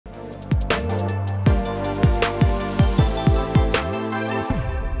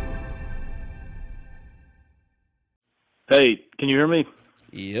Hey, can you hear me?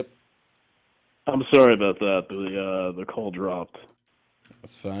 Yep, I'm sorry about that. The call dropped.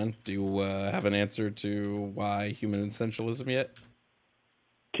 that's fine. Do you have an answer to why human essentialism yet?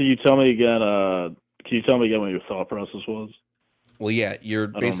 Can you tell me again? Can you tell me again what your thought process was? Well, yeah,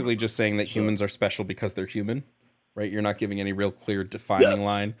 you're I don't basically remember. just saying that So humans are special because they're human, right? You're not giving any real clear yes, defining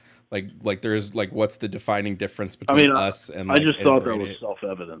line. Like there is like what's the defining difference I between mean us and I like just a thought that great was ape?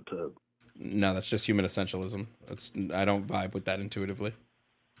 self-evident. No, that's just human essentialism. That's I don't vibe with that intuitively.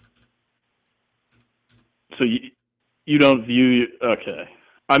 So you don't view okay.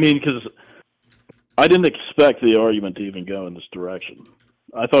 I mean, because I didn't expect the argument to even go in this direction.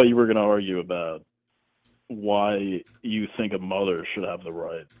 I thought you were going to argue about why you think a mother should have the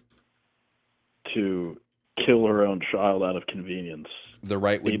right to kill her own child out of convenience The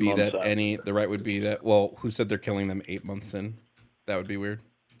right would 8 be months that after. the right would be that well, who said they're killing them 8 months in? That would be weird.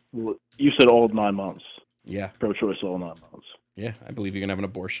 Well, you said all 9 months. Yeah. Pro-choice all 9 months. Yeah, I believe you can have an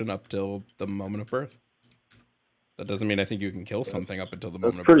abortion up till the moment of birth. That doesn't mean I think you can kill That's something up until the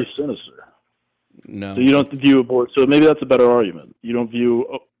that's moment of pretty birth. sinister. So No, you don't view abortion. So maybe that's a better argument. You don't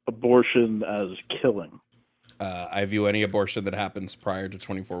view abortion as killing. I view any abortion that happens prior to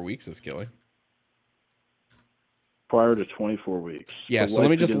 24 weeks as killing. Prior to 24 weeks. So Yeah, so let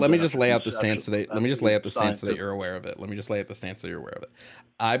life me just begins let me just after lay out the conception. stance so that let That's me just lay the out the stance so that scientific. you're aware of it. Let me just lay out the stance so you're aware of it.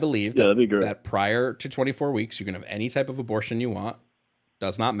 I believe Yeah, that that'd be great. prior to 24 weeks, you can have any type of abortion you want.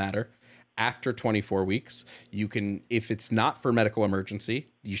 Does not matter. After 24 weeks, you can, if it's not for medical emergency,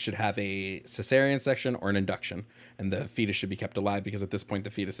 you should have a cesarean section or an induction, and the fetus should be kept alive because at this point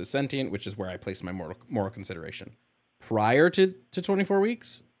the fetus is sentient, which is where I place my moral consideration. Prior to 24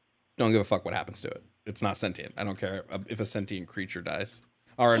 weeks, don't give a fuck what happens to it. It's not sentient. I don't care if a sentient creature dies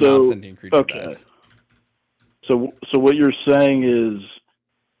or a So non-sentient creature okay. dies. So what you're saying is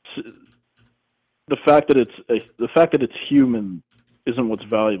the fact that it's human isn't what's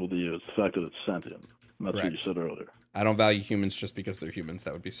valuable to you. It's the fact that it's sentient. And that's what you Correct. said earlier. I don't value humans just because they're humans.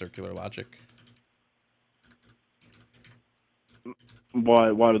 That would be circular logic.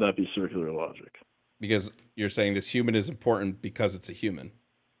 Why would that be circular logic? Because you're saying this human is important because it's a human.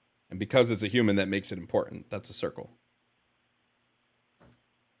 And because it's a human, that makes it important. That's a circle.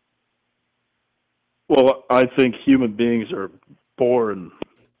 Well, I think human beings are born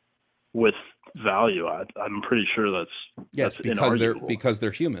with value. I'm pretty sure Yes, that's inarguable. because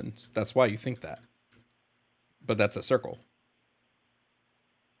they're humans. That's why you think that. But that's a circle.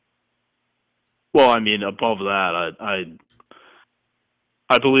 Well, I mean, above that,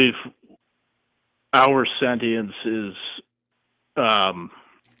 I believe our sentience is um,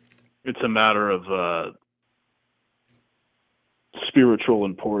 it's a matter of spiritual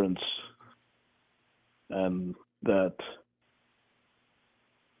importance, and that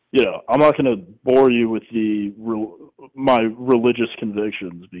I'm not going to bore you with my religious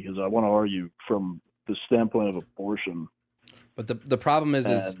convictions because I want to argue from the standpoint of abortion. But the problem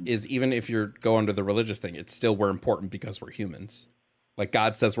And is even if you're going to the religious thing, it's still we're important because we're humans. Like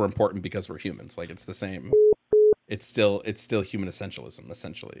God says we're important because we're humans. Like it's the same. It's still human essentialism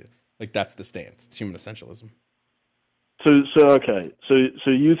essentially. Like that's the stance. It's human essentialism. so okay,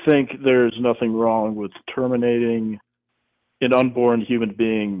 so you think there's nothing wrong with terminating an unborn human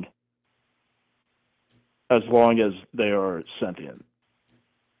being as long as they are sentient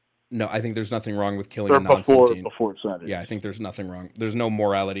No, I think there's nothing wrong with killing a or non-sentient. before sentience. Yeah, I think there's nothing wrong. There's no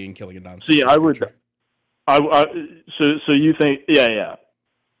morality in killing a See, non-sentient creature. I so you think, yeah,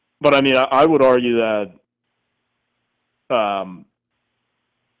 but I mean, I would argue that um,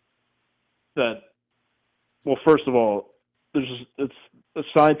 that well, first of all, it's a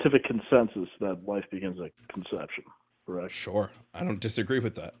scientific consensus that life begins at conception, correct? Sure, I don't disagree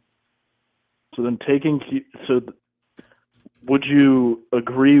with that. So then so would you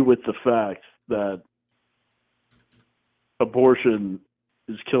agree with the fact that abortion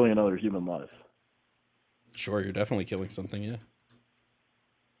is killing another human life? Sure, you're definitely killing something. Yeah.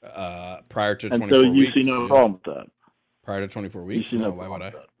 Prior to And so 24 you see weeks, no yeah. problem with that. Prior to 24 You weeks, see no no. Why problem would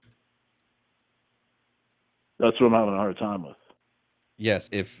I? with that. That's what I'm having a hard time with. Yes,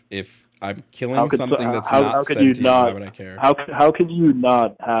 if I'm How killing could something that's how not could you sentient, why not would I care? how could you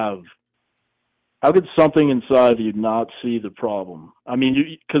not have how could something inside you not see the problem? I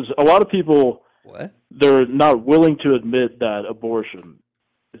mean, because a lot of people What? they're not willing to admit that abortion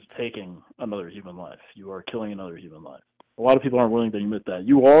is taking another human life. You are killing another human life. A lot of people aren't willing to admit that.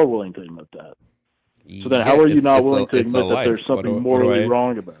 You are willing to admit that. So then, how Yeah, are you it's not it's a willing to it's a admit that there's life. something What do morally I?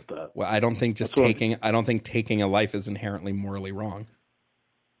 wrong about that? Well, I don't think That's just what I'm. taking I don't think taking a life is inherently morally wrong.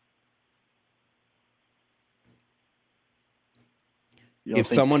 You don't If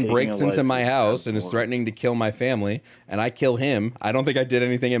think someone taking a breaks into life my is house and is immoral? threatening to kill my family and I kill him, I don't think I did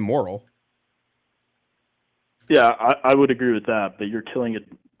anything immoral. Yeah, I would agree with that, but you're killing it.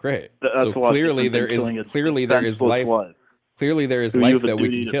 Great. That's So a lot clearly different than there is killing a clearly there is defenseless life. life Clearly there is who you life have a that we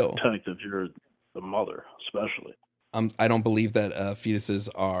can duty to kill. protect if you're the mother, especially. I don't believe that fetuses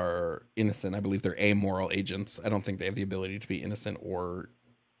are innocent. I believe they're amoral agents. I don't think they have the ability to be innocent or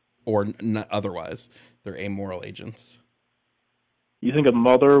not otherwise. They're amoral agents. You think a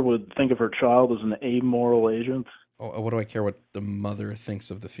mother would think of her child as an amoral agent? Oh, what do I care what the mother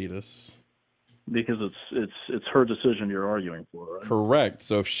thinks of the fetus? Because it's her decision you're arguing for, right? Correct.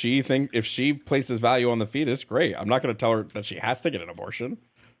 So if she places value on the fetus, great. I'm not going to tell her that she has to get an abortion.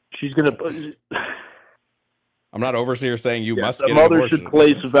 She's gonna. I'm not overseer saying you Yes, must a get an mother should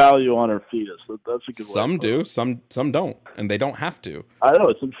abortion. place value on her fetus. That's a good way. Some do, some don't, and they don't have to. I know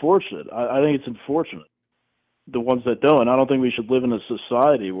it's unfortunate. I think it's unfortunate. The ones that don't. I don't think we should live in a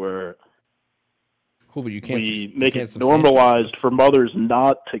society where Cool, but you can't. we make can't it normalized this. for mothers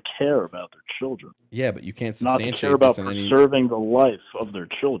not to care about their children. Yeah, but you can't Not to substantiate care about this in any. preserving the life of their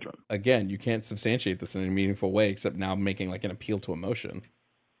children. Again, you can't substantiate this in any meaningful way except now making like an appeal to emotion,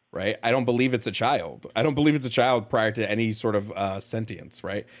 right? I don't believe it's a child. I don't believe it's a child prior to any sort of sentience,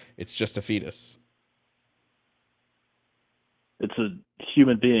 right? It's just a fetus. It's a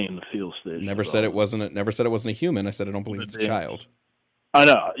human being in the fetal stage. Never said it wasn't. Never said it wasn't a human. I said I don't believe it's a child. I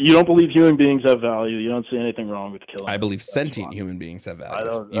know you don't believe human beings have value. You don't see anything wrong with killing. I believe sentient human beings have value. I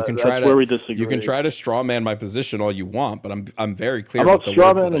don't, you can that's try to where we disagree. You can try to straw man my position all you want, but I'm very clear. I'm not with the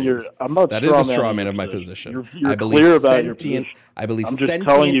words that I your. use. I'm not. That is a straw man of my position. You're I believe clear about sentient. your position. I believe I'm just sentient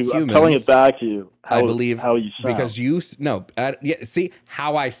telling you. humans. I'm telling it back to you. I believe how you sound. Because you no. Yeah. See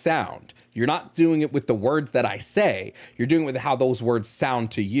how I sound. You're not doing it with the words that I say. You're doing it with how those words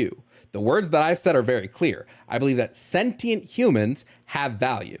sound to you. The words that I've said are very clear. I believe that sentient humans have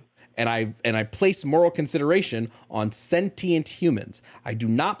value. And I place moral consideration on sentient humans. I do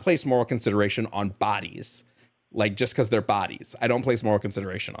not place moral consideration on bodies, like just because they're bodies. I don't place moral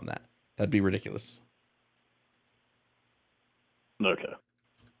consideration on that. That'd be ridiculous. Okay.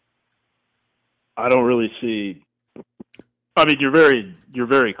 I don't really see. I mean, you're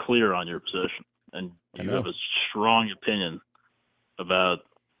very clear on your position, and you have a strong opinion about.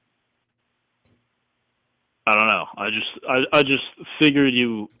 I don't know. I just figured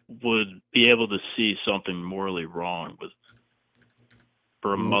you would be able to see something morally wrong with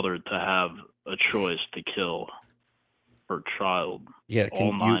for a mother to have a choice to kill her child. Yeah,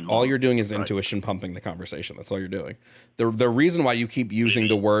 all you're doing is intuition pumping the conversation. That's all you're doing. The reason why you keep using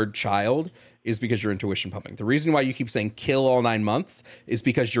the word child is because you're intuition pumping. The reason why you keep saying kill all 9 months is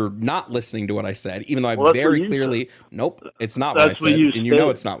because you're not listening to what I said, even though I very clearly nope, it's not what I said. And you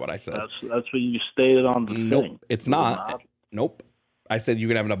know it's not what I said. That's what you stated on the thing. It's not. Nope. I said you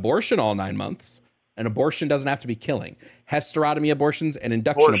can have an abortion all 9 months. An abortion doesn't have to be killing. Hysterotomy abortions and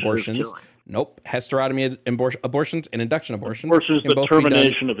induction abortions. Nope. Hysterotomy abortions and induction abortions. Abortion is the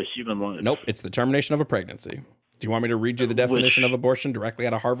termination of a human life. Nope. It's the termination of a pregnancy. Do you want me to read you the definition of abortion directly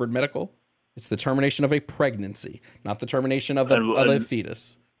out of Harvard Medical? It's the termination of a pregnancy, not the termination of a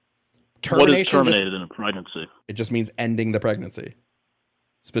fetus. What is terminated in a pregnancy? It just means ending the pregnancy.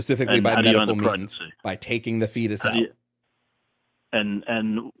 Specifically by medical means, by taking the fetus out.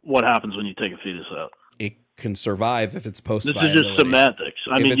 And what happens when you take a fetus out? It can survive if it's post-viability. This is just semantics.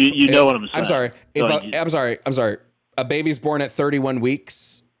 I mean, you know what I'm saying. I'm sorry. I'm sorry. A baby's born at 31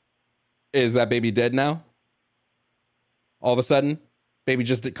 weeks. Is that baby dead now? All of a sudden? Baby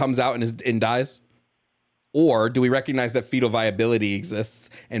just comes out and dies? Or do we recognize that fetal viability exists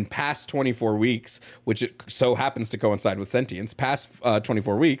and past 24 weeks, which it so happens to coincide with sentience, past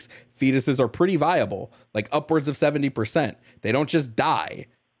 24 weeks, fetuses are pretty viable, like upwards of 70%. They don't just die,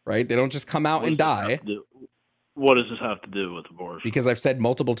 right? They don't just come out and die. What does this have to do with abortion? Because I've said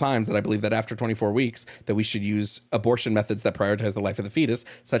multiple times that I believe that after 24 weeks that we should use abortion methods that prioritize the life of the fetus,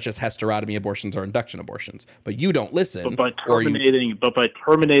 such as hysterotomy abortions or induction abortions. But you don't listen. But by terminating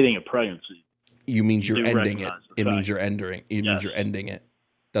a pregnancy, you means you're ending it. It means you're ending. It means you're ending it.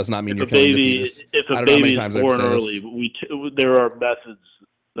 Does not mean you're killing the fetus. If a baby is born early, there are methods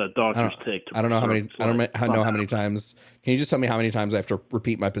that doctors take. I don't know how many. I don't know how many times. Can you just tell me how many times I have to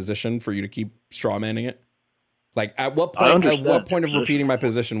repeat my position for you to keep straw manning it? Like at what point? At what point of repeating my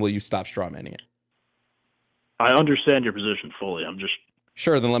position will you stop straw manning it? I understand your position fully. I'm just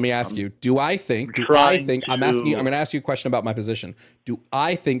sure. Then let me ask you: I'm asking you. I'm going to ask you a question about my position. Do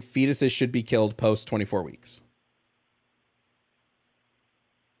I think fetuses should be killed post 24 weeks?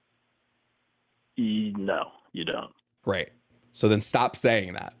 No, you don't. Great. So then stop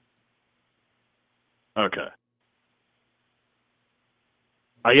saying that. Okay.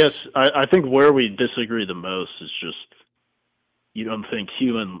 I guess I think where we disagree the most is just you don't think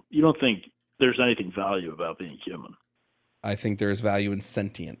there's anything value about being human. I think there is value in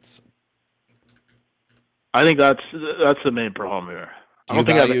sentience. I think that's the main problem here. I don't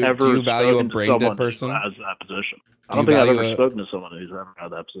think I've ever spoken to someone who has that position. I don't think I've ever spoken to someone who's ever had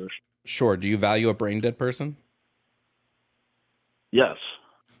that position. Sure. Do you value a brain dead person? Yes.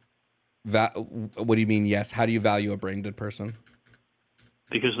 What do you mean, yes? How do you value a brain dead person?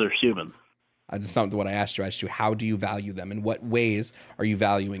 Because they're human. That's not what I asked you. I asked you, how do you value them? In what ways are you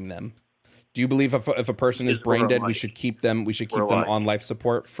valuing them? Do you believe if a person is brain dead, we should keep them on life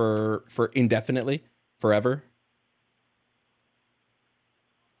support for indefinitely, forever?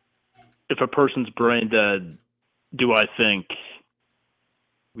 If a person's brain dead, do I think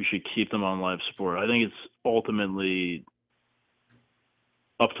we should keep them on life support? I think it's ultimately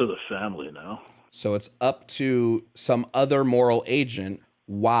up to the family now. So it's up to some other moral agent.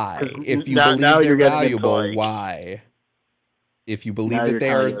 Why? If you believe they're valuable, why? If you believe that they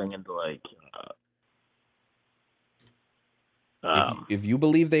are getting into like if you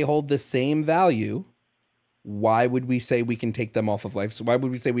believe they hold the same value, why would we say we can take them off of life? So why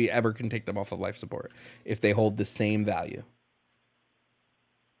would we say we ever can take them off of life support if they hold the same value?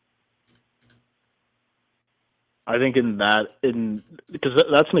 I think because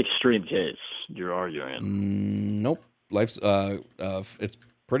that's an extreme case you're arguing. Nope. Life's it's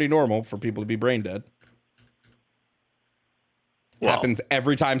pretty normal for people to be brain dead. Well, happens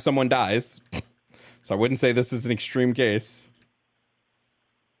every time someone dies. So I wouldn't say this is an extreme case.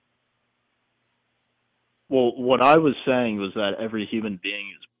 Well, what I was saying was that every human being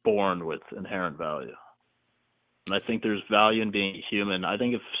is born with inherent value. And I think there's value in being human. I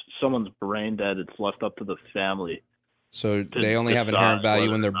think if someone's brain dead, it's left up to the family. So they only have inherent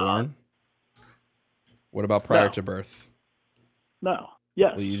value when they're born? What about prior to birth? No.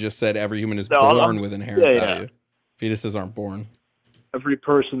 Yes. Well, you just said every human is born with inherent value. Fetuses aren't born. Every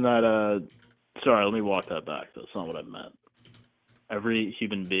person that sorry, let me walk that back. That's not what I meant. Every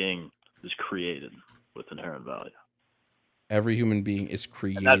human being is created with inherent value. Every human being is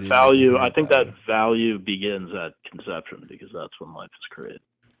created. And that value, I think that value begins at conception because that's when life is created.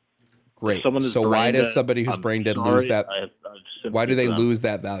 Great. So why does somebody who's brain dead lose that? Why do they lose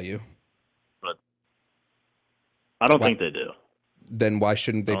that value? But I don't think they do. Then why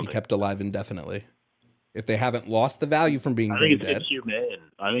shouldn't they be kept alive indefinitely? If they haven't lost the value from being brain dead. I think it's inhumane.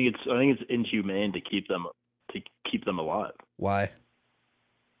 I think it's inhumane to keep them alive. Why?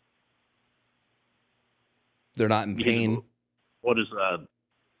 They're not in pain. What is that?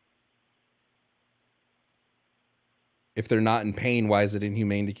 If they're not in pain, why is it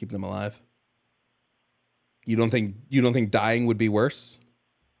inhumane to keep them alive? You don't think dying would be worse?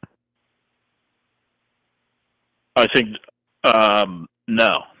 I think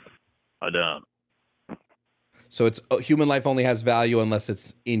no, I don't. So it's human life only has value unless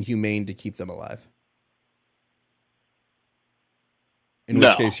it's inhumane to keep them alive. In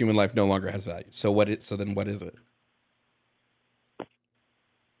which case, human life no longer has value. So then what is it?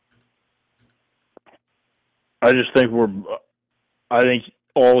 I just think I think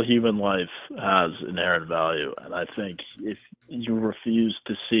all human life has inherent value, and I think if you refuse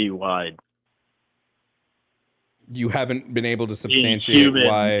to see why, you haven't been able to substantiate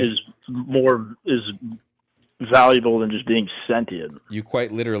why is valuable than just being sentient. You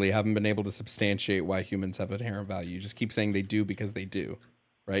quite literally haven't been able to substantiate why humans have inherent value. You just keep saying they do because they do,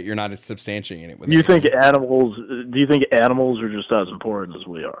 right? You're not substantiating it. Do you think animals are just as important as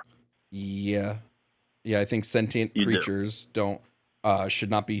we are? Yeah. Yeah, I think sentient creatures should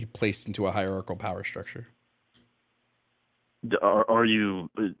not be placed into a hierarchical power structure. Do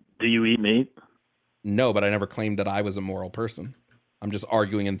you eat meat? No, but I never claimed that I was a moral person. I'm just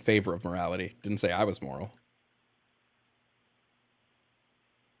arguing in favor of morality. Didn't say I was moral.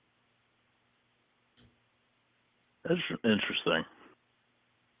 That's interesting.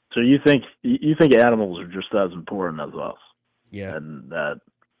 So you think animals are just as important as us? Yeah. And that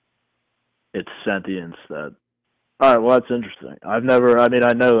it's sentience that. All right. Well, that's interesting. I know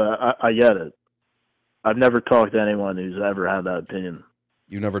that. I get it. I've never talked to anyone who's ever had that opinion.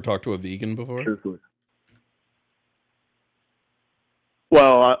 You never talked to a vegan before? Truthfully.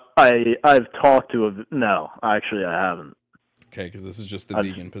 Well, I've talked to no, actually I haven't. Okay, because this is just the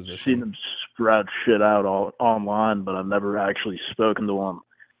vegan position. I've seen them sprout shit out online, but I've never actually spoken to one.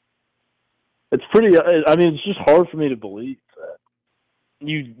 It's pretty. I mean, it's just hard for me to believe that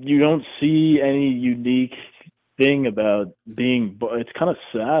you don't see any unique thing about being. It's kind of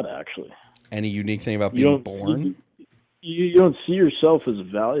sad, actually. Any unique thing about being born? You don't see yourself as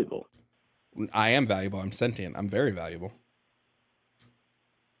valuable. I am valuable. I'm sentient. I'm very valuable.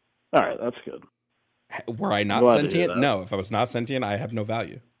 All right, that's good. Were I I'm not glad to hear sentient? that. No. If I was not sentient, I have no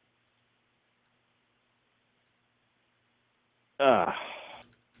value. Ah,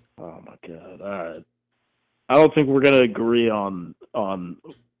 oh my god. All right. I don't think we're gonna agree on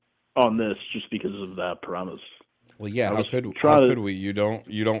this just because of that premise. Well, yeah. I was How trying to. could we? You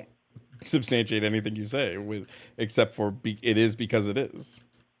don't substantiate anything you say with except for it is because it is.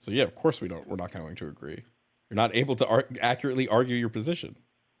 So yeah, of course we don't. We're not going to agree. You're not able to accurately argue your position.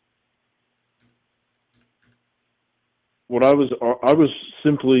 What I was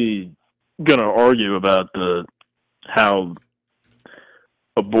simply gonna argue about the how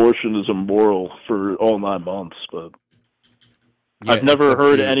abortion is immoral for all 9 months, but Yeah, I've never except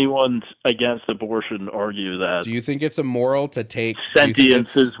heard you. anyone against abortion argue that Do you think it's immoral to take? Do you think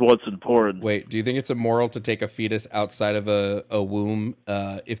sentience it's is what's important. Wait? Do you think it's immoral to take a fetus outside of a womb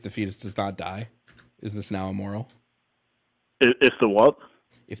if the fetus does not die? Is this now immoral? If the what?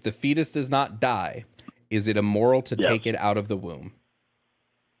 If the fetus does not die, is it immoral to Yes. take it out of the womb?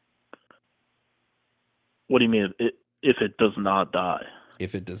 What do you mean if it does not die?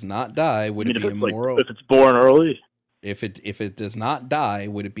 If it does not die, You would mean it if be it's like immoral? if it's born early? If it does not die,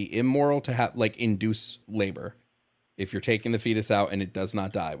 would it be immoral to have like induce labor? If you're taking the fetus out and it does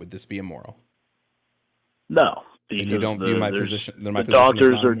not die, would this be immoral? No, Then you because don't view my there's position. Then my the position is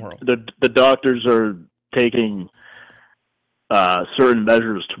doctors not are immoral. the doctors are taking certain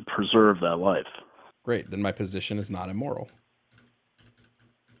measures to preserve that life. Great. Then my position is not immoral.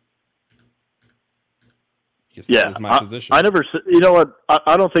 Yes, that Yeah, is my position. I never. You know what?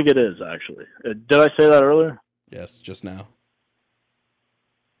 I don't think it is actually. Did I say that earlier? Yes, just now.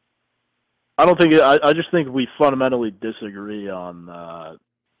 I don't think. I just think we fundamentally disagree on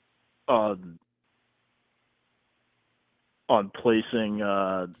placing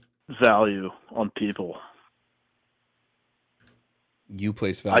value on people. You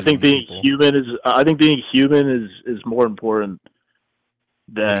place value I think on being people. human is. I think being human is more important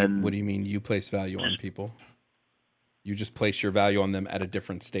than. What do you mean you place value on people? You just place your value on them at a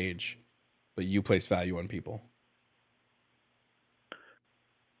different stage, but you place value on people.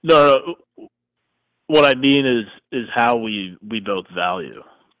 No, what I mean is how we both value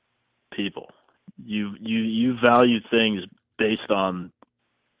people. You value things based on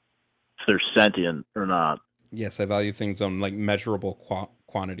if they're sentient or not. Yes, I value things on like measurable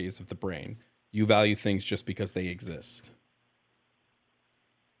quantities of the brain. You value things just because they exist.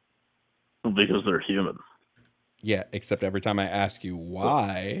 Because they're human. Yeah, except every time I ask you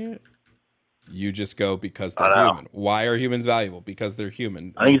why, you just go because I they're know. human. Why are humans valuable? Because they're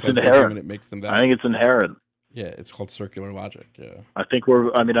human. I think because it's they're inherent. human, it makes them I valuable. think it's inherent. Yeah, it's called circular logic. Yeah. I think we're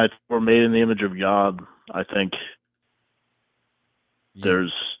made in the image of God. I think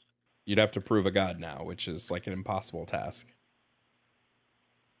You'd have to prove a god now, which is like an impossible task.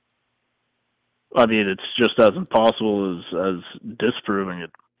 I mean, it's just as impossible as disproving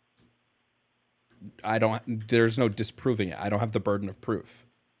it. There's no disproving it. I don't have the burden of proof.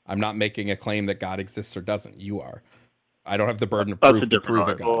 I'm not making a claim that God exists or doesn't. You are. I don't have the burden of proof to prove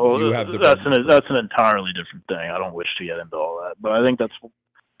a God. Well, You have the that's an entirely different thing. I don't wish to get into all that, but I think it's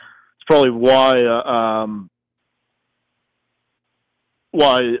probably why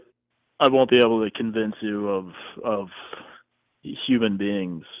I won't be able to convince you of human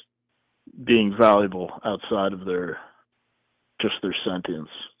beings being valuable outside of their sentience.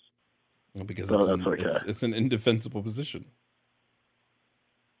 Well, because So that's okay. it's an indefensible position.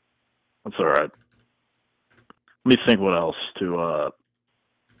 That's all right. Let me think what else to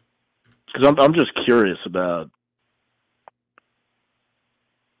because I'm just curious about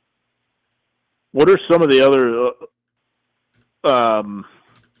what are some of the other let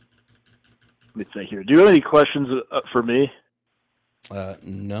me think here. Do you have any questions for me?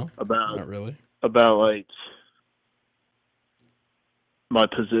 No, about not really. About like my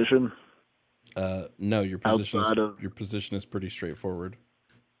position? No, your position is pretty straightforward.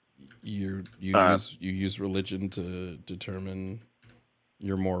 You use religion to determine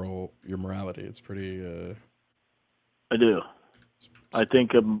your morality. It's pretty. I do. I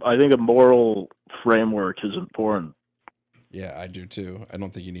think a moral framework is important. Yeah, I do too. I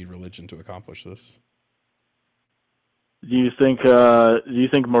don't think you need religion to accomplish this. Do you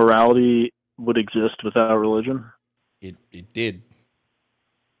think morality would exist without religion? It did.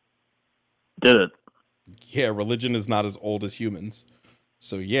 Did it? Yeah, religion is not as old as humans.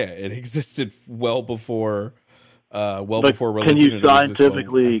 So yeah, it existed well before before religion.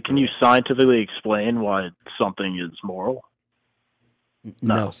 Can you scientifically explain why something is moral?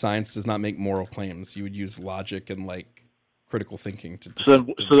 No, science does not make moral claims. You would use logic and like critical thinking to so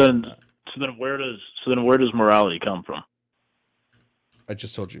then where does morality come from? I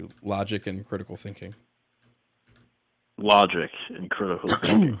just told you logic and critical thinking. Logic and critical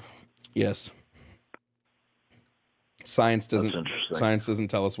thinking. Yes. Science That's interesting. doesn't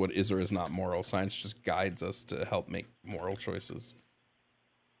tell us what is or is not moral. Science just guides us to help make moral choices.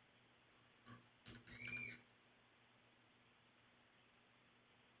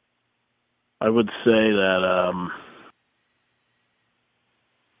 I would say that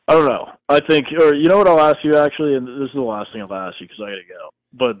I don't know. I think, or you know what I'll ask you actually, and this is the last thing I'll ask you because I gotta go.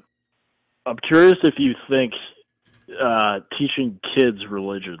 But I'm curious if you think teaching kids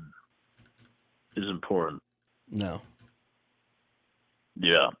religion is important. No.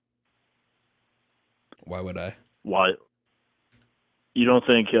 Yeah. Why would I? Why? You don't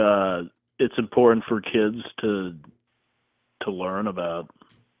think it's important for kids to learn about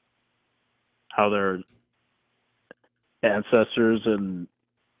how their ancestors and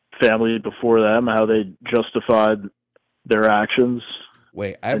family before them, how they justified their actions?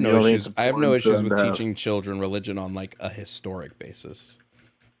 Wait, I have no issues. I have no issues with teaching children religion on like a historic basis,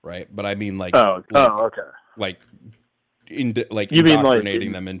 right? But I mean, like, okay. Like, like you mean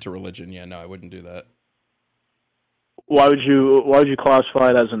indoctrinating them into religion? Yeah, no, I wouldn't do that. Why would you classify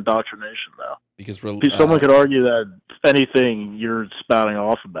it as indoctrination though? Because someone could argue that anything you're spouting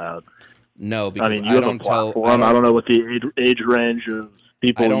off about. No, because I don't know what the age range of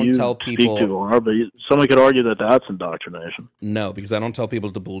people you speak to are, but someone could argue that that's indoctrination. No, because I don't tell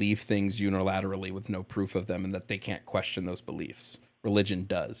people to believe things unilaterally with no proof of them and that they can't question those beliefs. Religion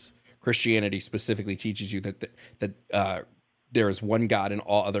does. Christianity specifically teaches you that there is one God and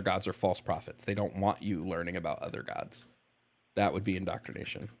all other gods are false prophets. They don't want you learning about other gods. That would be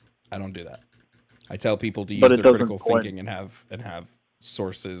indoctrination. I don't do that. I tell people to use their critical thinking and have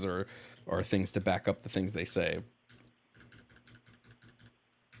sources or things to back up the things they say.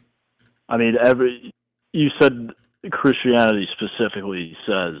 I mean, you said Christianity specifically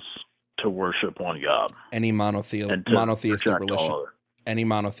says to worship one God. Any monotheistic religion. Any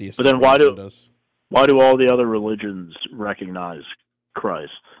monotheistic. But then why do all the other religions recognize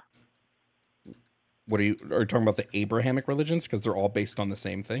Christ? Are you talking about the Abrahamic religions? Because they're all based on the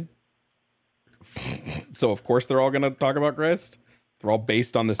same thing. So of course they're all going to talk about Christ. They're all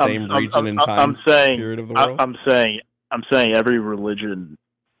based on the same region and time period of the world. I'm saying every religion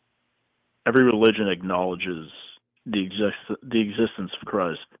acknowledges the existence of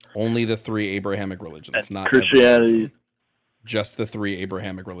Christ. Only the three Abrahamic religions, and not Christianity. Just the three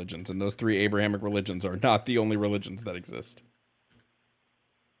Abrahamic religions, and those three Abrahamic religions are not the only religions that exist.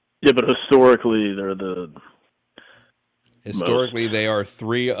 Yeah, but historically, they're they are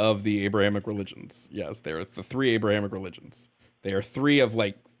three of the Abrahamic religions. Yes, they are the three Abrahamic religions. They are three of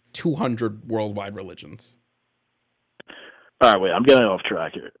like 200 worldwide religions. All right, wait, I'm getting off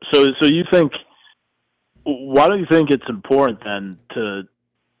track here. So you think? Why do you think it's important then to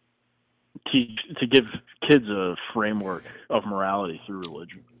give kids a framework of morality through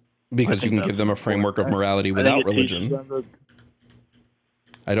religion? Because you can give them a framework of morality without religion.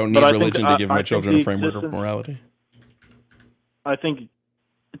 I don't need religion to give my children a framework of morality. I think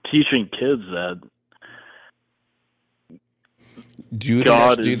teaching kids that do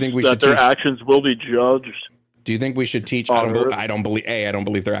you think we should their actions will be judged? Do you think we should teach? I don't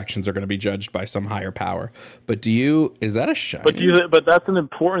believe their actions are going to be judged by some higher power. But is that a shame? But that's an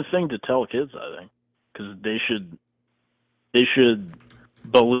important thing to tell kids, I think, because they should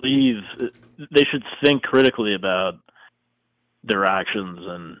believe, they should think critically about their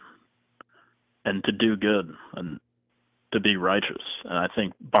actions and to do good and to be righteous. And I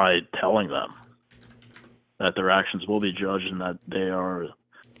think by telling them that their actions will be judged and that they are.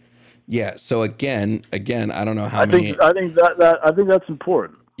 Yeah. So again, I don't know how many. I think that's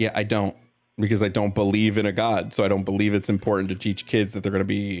important. Yeah, I don't, because I don't believe in a God. So I don't believe it's important to teach kids that they're going to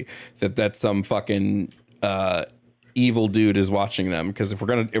be that some fucking evil dude is watching them. Because if we're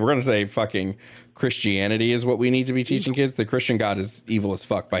gonna say fucking Christianity is what we need to be teaching kids, the Christian God is evil as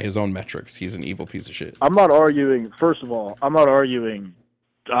fuck by his own metrics. He's an evil piece of shit. I'm not arguing. First of all, I'm not arguing.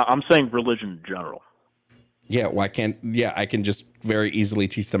 I'm saying religion in general. Yeah, I can just very easily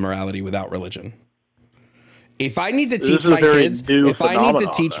teach them morality without religion. If I need to teach my kids, if I need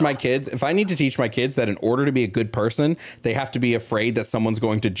to teach my kids that in order to be a good person, they have to be afraid that someone's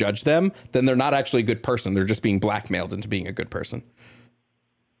going to judge them, then they're not actually a good person. They're just being blackmailed into being a good person.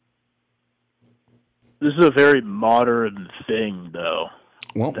 This is a very modern thing, though.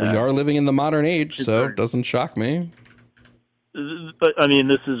 Well, we are living in the modern age, so it doesn't shock me. But I mean,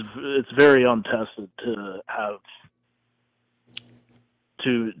 it's very untested to have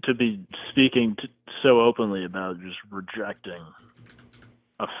to be speaking so openly about just rejecting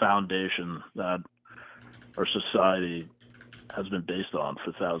a foundation that our society has been based on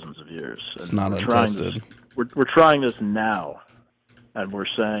for thousands of years. It's And not we're trying untested. this. We're trying this now, and we're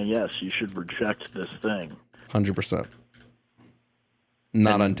saying yes, you should reject this thing. 100%.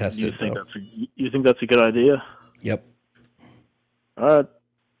 Not And untested, though. You think that's a good idea? Yep. All right,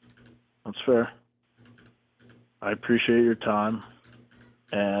 that's fair. I appreciate your time,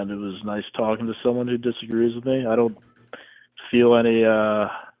 and it was nice talking to someone who disagrees with me. I don't feel any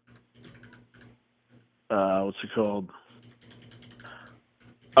what's it called?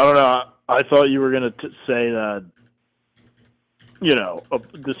 I don't know. I thought you were going to say that,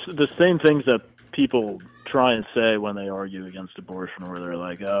 the same things that people try and say when they argue against abortion, where they're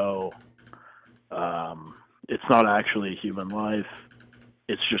like, "Oh, it's not actually a human life;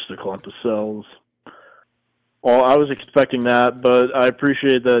 it's just a clump of cells." Well, I was expecting that, but I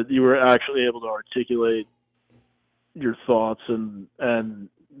appreciate that you were actually able to articulate your thoughts, and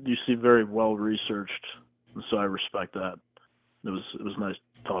you seem very well researched, and so I respect that. It was nice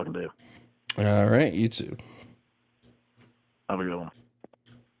talking to you. All right, you too. Have a good one.